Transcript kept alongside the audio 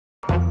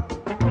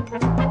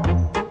Good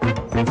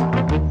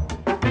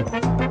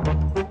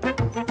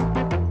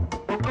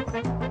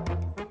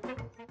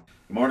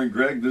morning,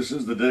 Greg. This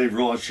is the Dave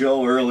Ross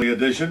Show, early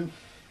edition.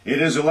 It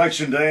is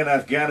Election Day in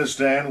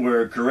Afghanistan,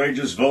 where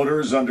courageous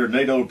voters under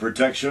NATO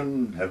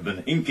protection have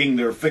been inking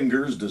their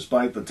fingers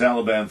despite the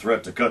Taliban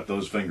threat to cut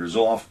those fingers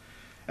off,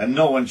 and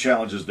no one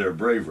challenges their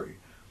bravery.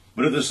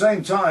 But at the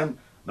same time,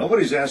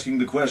 nobody's asking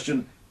the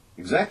question,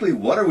 exactly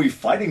what are we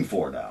fighting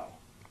for now?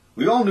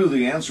 We all knew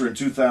the answer in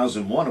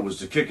 2001. It was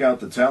to kick out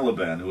the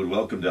Taliban, who had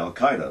welcomed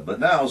al-Qaeda. But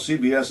now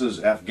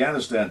CBS's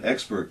Afghanistan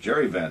expert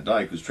Jerry Van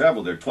Dyke, who's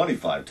traveled there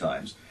 25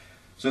 times,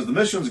 says the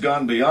mission's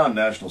gone beyond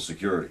national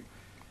security.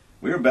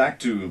 We are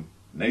back to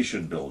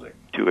nation building.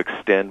 To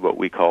extend what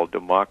we call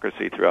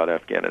democracy throughout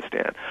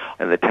Afghanistan.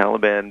 And the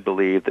Taliban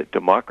believe that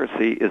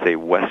democracy is a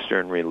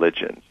Western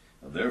religion.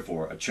 And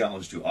therefore, a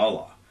challenge to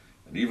Allah.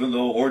 And even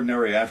though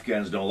ordinary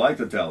Afghans don't like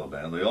the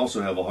Taliban, they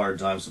also have a hard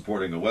time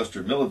supporting a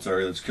Western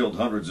military that's killed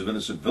hundreds of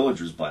innocent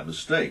villagers by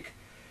mistake.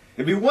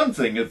 It'd be one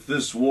thing if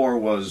this war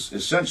was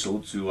essential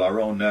to our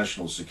own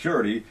national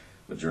security,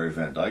 but Jerry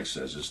Van Dyke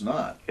says it's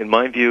not. In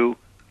my view,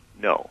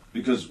 no.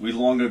 Because we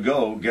long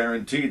ago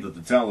guaranteed that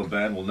the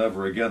Taliban will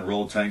never again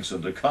roll tanks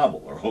into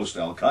Kabul or host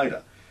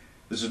al-Qaeda.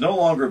 This is no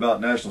longer about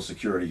national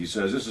security, he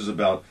says. This is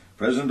about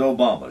President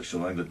Obama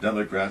showing that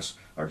Democrats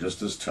are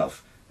just as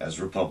tough as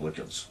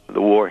Republicans.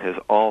 The war has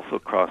also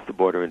crossed the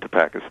border into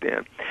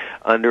Pakistan.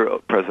 Under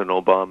President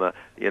Obama,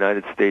 the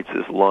United States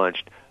has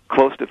launched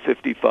close to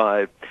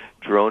 55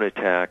 drone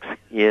attacks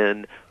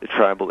in the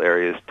tribal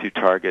areas to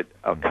target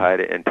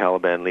al-Qaeda and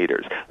Taliban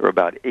leaders. There were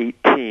about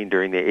 18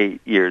 during the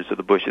 8 years of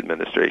the Bush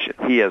administration.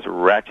 He has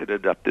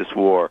ratcheted up this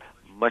war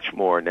much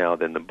more now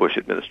than the Bush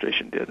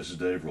administration did. This is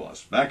Dave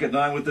Ross. Back at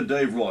 9 with the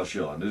Dave Ross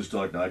Show on News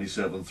Talk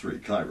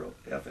 97.3, Cairo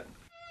FM.